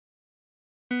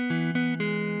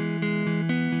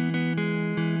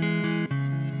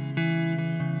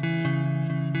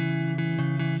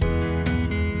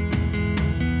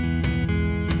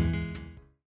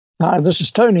Hi, this is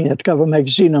Tony at Cover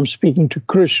Magazine. I'm speaking to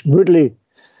Krush Moodley,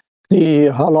 the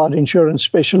Hollard Insurance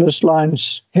Specialist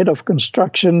Lines Head of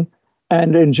Construction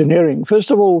and Engineering.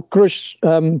 First of all, Krush,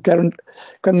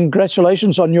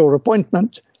 congratulations on your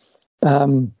appointment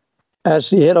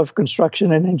as the Head of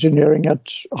Construction and Engineering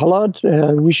at Hollard.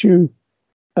 I wish you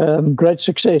great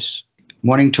success.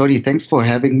 Morning, Tony. Thanks for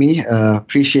having me.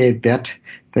 Appreciate that.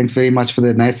 Thanks very much for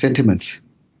the nice sentiments.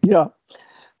 Yeah.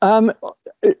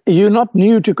 You're not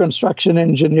new to construction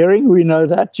engineering. We know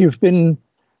that. You've been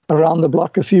around the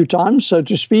block a few times, so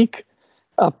to speak,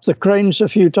 up the cranes a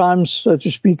few times, so to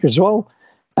speak, as well.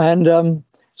 And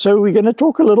so we're going to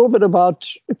talk a little bit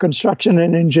about construction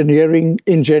and engineering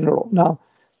in general. Now,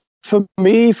 for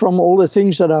me, from all the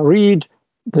things that I read,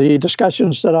 the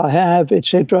discussions that I have,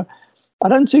 etc., I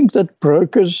don't think that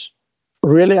brokers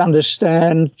really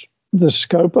understand the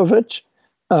scope of it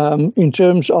in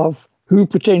terms of who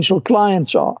potential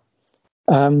clients are.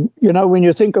 When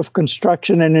you think of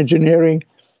construction and engineering,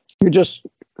 you just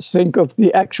think of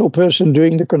the actual person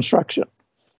doing the construction.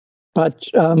 But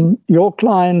your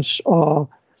clients are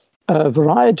a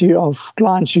variety of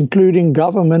clients, including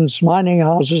governments, mining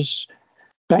houses,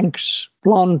 banks,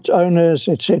 plant owners,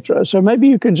 etc. So maybe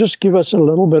you can just give us a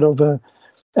little bit of an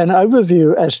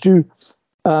overview as to,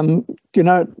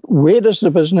 where does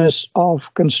the business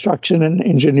of construction and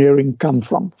engineering come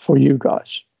from for you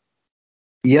guys?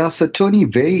 Yeah, so Tony,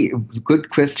 very good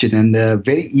question, and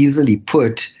very easily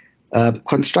put.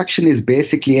 Construction is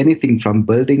basically anything from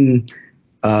building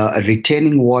a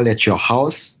retaining wall at your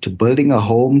house, to building a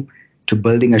home, to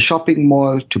building a shopping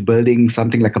mall, to building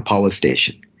something like a power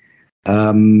station.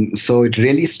 So it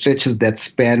really stretches that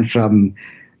span from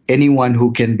anyone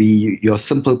who can be your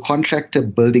simple contractor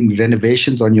building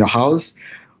renovations on your house,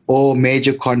 or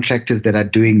major contractors that are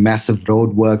doing massive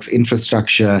roadworks,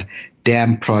 infrastructure,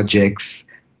 dam projects,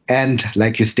 and,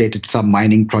 like you stated, some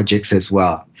mining projects as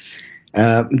well.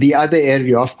 The other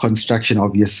area of construction,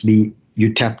 obviously,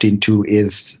 you tapped into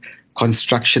is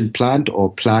construction plant,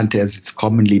 or plant as it's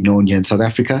commonly known here in South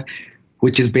Africa,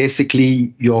 which is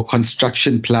basically your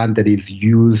construction plant that is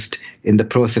used in the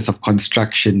process of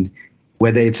construction,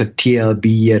 whether it's a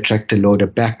TLB, a tractor loader,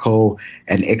 backhoe,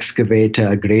 an excavator,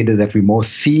 a grader that we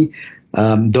most see.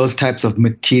 Those types of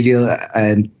material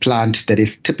and plant that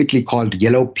is typically called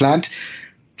yellow plant,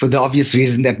 for the obvious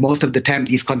reason that most of the time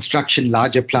these construction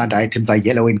larger plant items are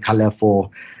yellow in color for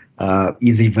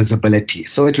easy visibility.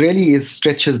 So it really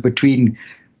stretches between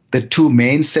the two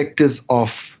main sectors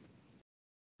of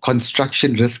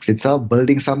construction risks itself,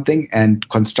 building something, and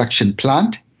construction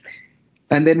plant.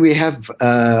 And then we have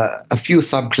a few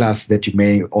subclasses that you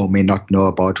may or may not know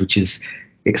about, which is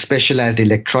specialized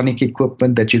electronic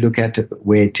equipment that you look at,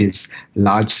 where it is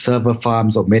large server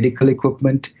farms or medical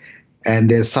equipment.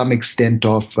 And there's some extent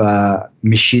of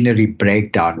machinery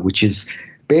breakdown, which is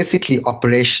basically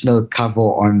operational cover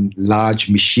on large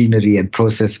machinery and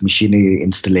process machinery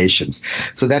installations.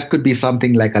 So that could be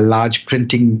something like a large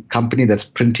printing company that's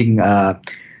printing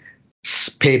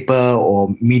paper,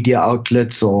 or media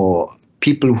outlets, or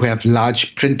people who have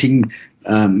large printing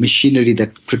machinery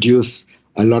that produce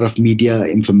a lot of media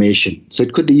information. So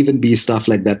it could even be stuff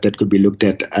like that that could be looked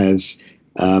at as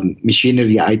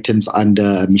machinery items under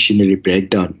a machinery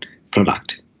breakdown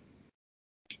product.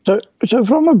 So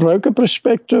from a broker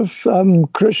perspective,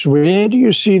 Chris, where do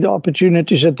you see the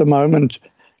opportunities at the moment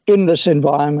in this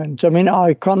environment? I mean, our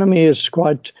economy is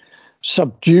quite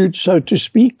subdued, so to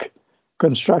speak.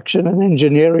 Construction and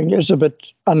engineering is a bit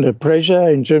under pressure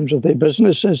in terms of their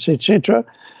businesses, etc.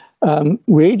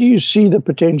 Where do you see the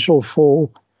potential for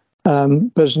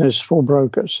business for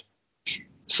brokers?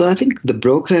 So I think the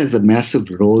broker has a massive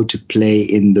role to play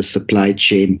in the supply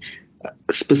chain,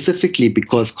 specifically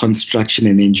because construction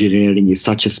and engineering is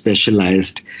such a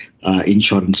specialized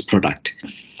insurance product.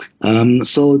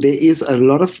 So there is a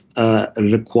lot of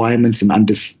requirements in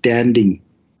understanding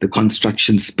the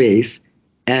construction space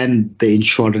and the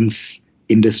insurance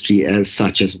industry as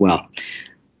such as well.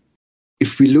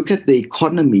 If we look at the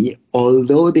economy,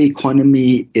 although the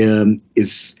economy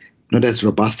is not as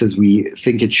robust as we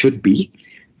think it should be,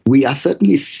 we are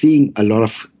certainly seeing a lot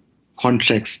of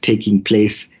contracts taking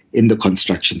place in the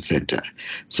construction sector.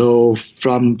 So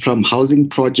from housing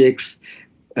projects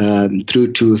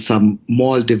through to some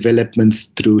mall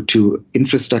developments, through to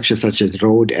infrastructure such as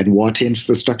road and water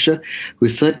infrastructure, we're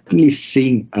certainly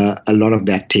seeing a lot of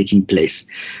that taking place.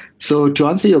 So to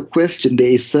answer your question,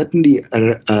 there is certainly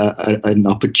an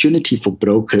opportunity for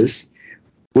brokers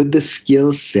with the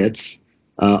skill sets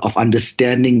of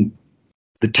understanding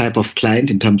the type of client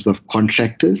in terms of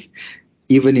contractors,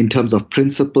 even in terms of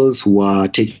principals who are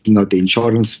taking out the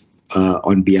insurance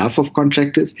on behalf of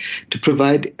contractors to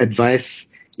provide advice,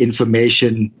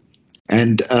 information,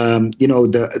 and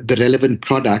the relevant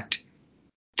product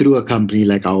through a company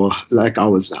like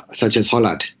ours, such as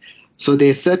Hollard. So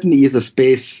there certainly is a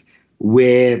space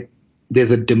where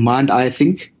there's a demand, I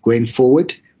think, going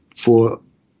forward for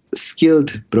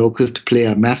skilled brokers to play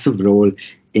a massive role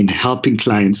in helping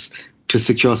clients to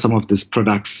secure some of these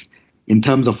products in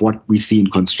terms of what we see in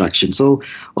construction. So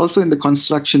also in the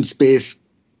construction space,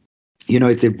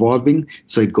 it's evolving.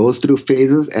 So it goes through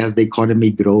phases as the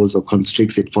economy grows or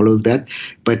constricts, it follows that.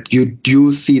 But you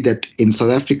do see that in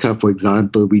South Africa, for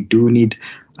example, we do need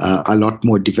a lot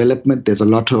more development. There's a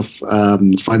lot of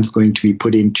funds going to be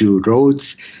put into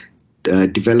roads,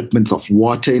 developments of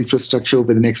water infrastructure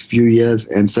over the next few years,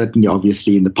 and certainly,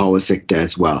 obviously, in the power sector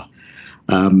as well.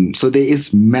 So there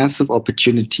is massive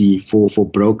opportunity for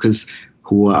brokers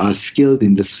who are skilled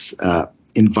in this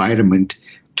environment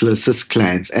to assist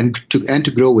clients and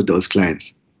to grow with those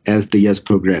clients as the years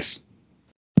progress.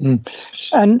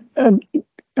 And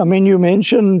I mean, you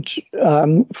mentioned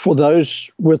for those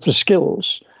with the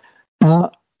skills,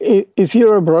 if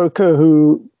you're a broker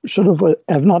who sort of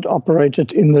have not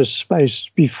operated in this space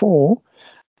before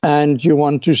and you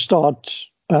want to start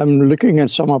looking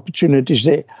at some opportunities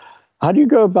there, how do you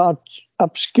go about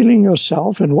upskilling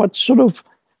yourself, and what sort of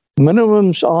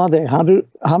minimums are there?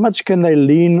 How much can they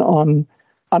lean on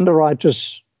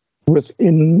underwriters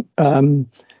within,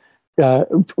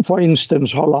 for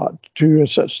instance, Hollard to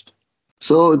assist?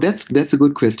 So that's a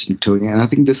good question, Tony, and I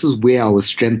think this is where our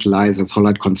strength lies as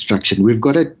Hollard Construction. We've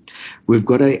got a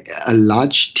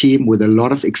large team with a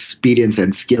lot of experience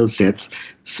and skill sets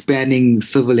spanning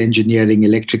civil engineering,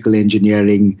 electrical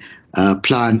engineering,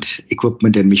 plant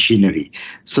equipment, and machinery.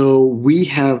 So we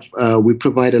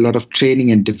provide a lot of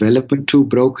training and development to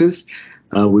brokers.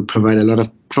 We provide a lot of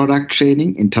product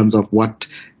training in terms of what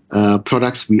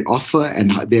products we offer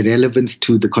and their relevance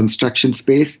to the construction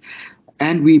space.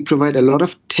 And we provide a lot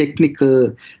of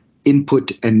technical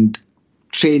input and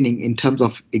training in terms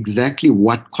of exactly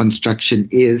what construction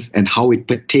is and how it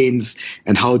pertains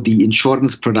and how the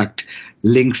insurance product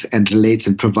links and relates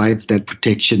and provides that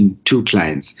protection to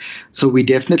clients. So we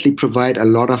definitely provide a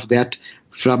lot of that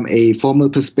from a formal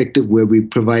perspective, where we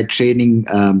provide training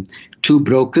to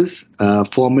brokers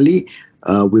formally.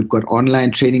 We've got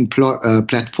online training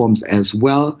platforms as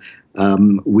well.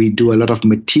 We do a lot of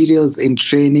materials in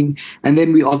training, and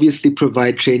then we obviously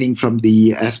provide training from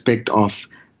the aspect of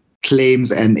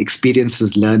claims and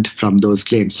experiences learned from those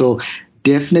claims. So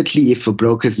definitely, if a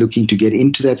broker is looking to get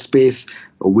into that space,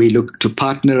 we look to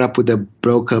partner up with a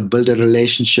broker, build a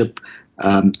relationship,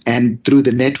 and through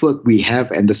the network we have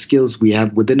and the skills we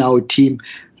have within our team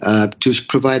to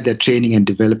provide that training and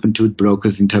development to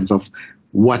brokers in terms of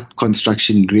what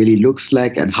construction really looks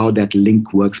like and how that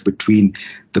link works between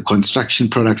the construction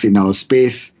products in our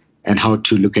space and how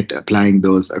to look at applying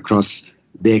those across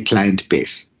their client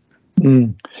base.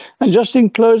 And just in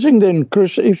closing then,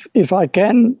 Krush, if I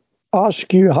can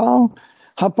ask you, how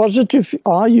positive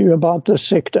are you about this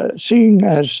sector, seeing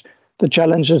as the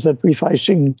challenges that we're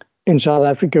facing in South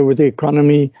Africa with the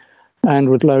economy and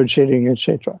with load shedding,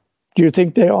 etc.? Do you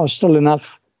think there are still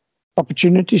enough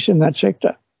opportunities in that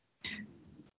sector?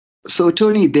 So,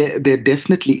 Tony, there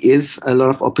definitely is a lot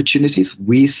of opportunities.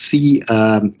 We see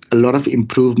a lot of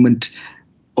improvement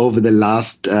over the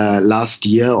last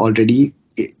year already,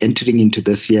 entering into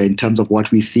this year in terms of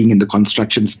what we're seeing in the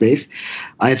construction space.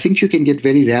 I think you can get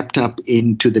very wrapped up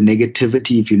into the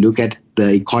negativity if you look at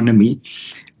the economy,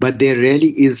 but there really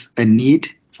is a need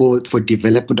for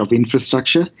development of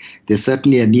infrastructure. There's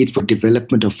certainly a need for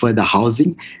development of further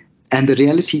housing. And the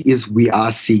reality is we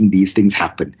are seeing these things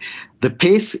happen. The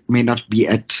pace may not be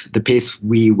at the pace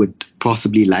we would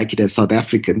possibly like it as South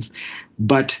Africans,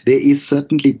 but there is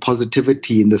certainly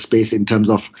positivity in the space in terms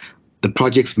of the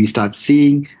projects we start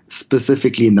seeing,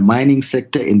 specifically in the mining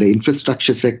sector, in the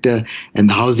infrastructure sector, and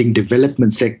the housing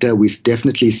development sector. We're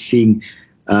definitely seeing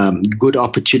good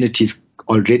opportunities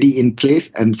already in place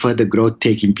and further growth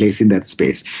taking place in that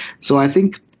space. So I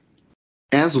think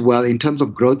as well, in terms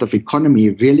of growth of economy,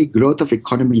 really growth of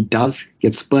economy does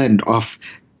get spurned off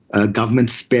government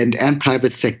spend and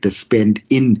private sector spend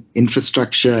in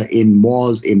infrastructure, in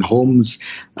malls, in homes,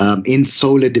 in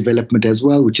solar development as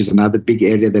well, which is another big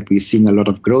area that we're seeing a lot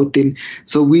of growth in.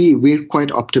 So we're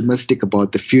quite optimistic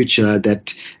about the future,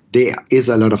 that there is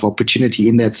a lot of opportunity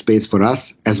in that space for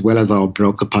us as well as our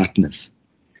broker partners.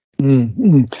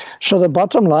 Mm-hmm. So the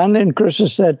bottom line then, Chris,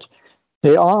 is that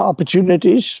there are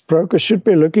opportunities. Brokers should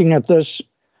be looking at this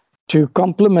to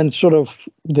complement sort of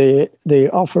their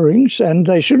offerings, and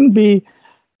they shouldn't be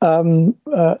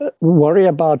worry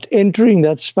about entering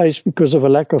that space because of a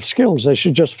lack of skills. They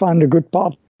should just find a good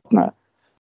partner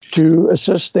to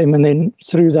assist them, and then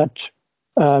through that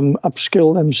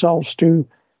upskill themselves to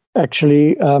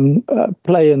actually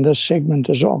play in this segment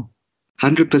as well.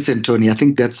 100%, Tony. I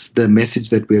think that's the message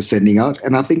that we're sending out.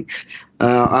 And I think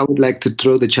I would like to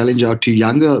throw the challenge out to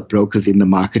younger brokers in the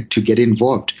market to get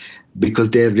involved,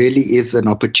 because there really is an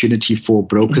opportunity for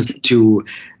brokers to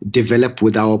develop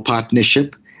with our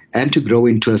partnership and to grow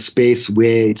into a space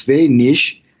where it's very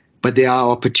niche, but there are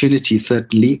opportunities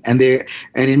certainly. And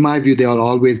in my view, there will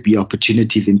always be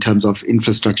opportunities in terms of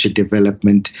infrastructure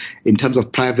development, in terms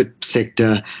of private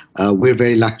sector. We're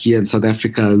very lucky in South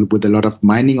Africa with a lot of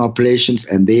mining operations,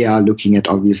 and they are looking at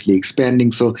obviously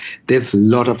expanding. So there's a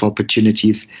lot of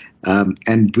opportunities.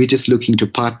 And we're just looking to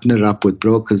partner up with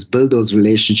brokers, build those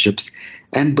relationships,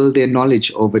 and build their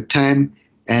knowledge over time,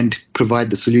 and provide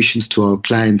the solutions to our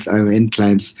clients, our end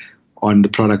clients, on the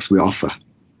products we offer.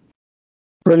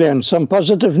 Brilliant. Some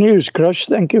positive news, Krush.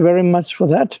 Thank you very much for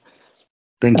that.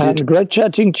 Thank you. And great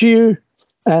chatting to you,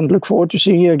 and look forward to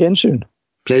seeing you again soon.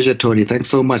 Pleasure, Tony. Thanks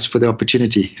so much for the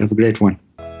opportunity. Have a great one.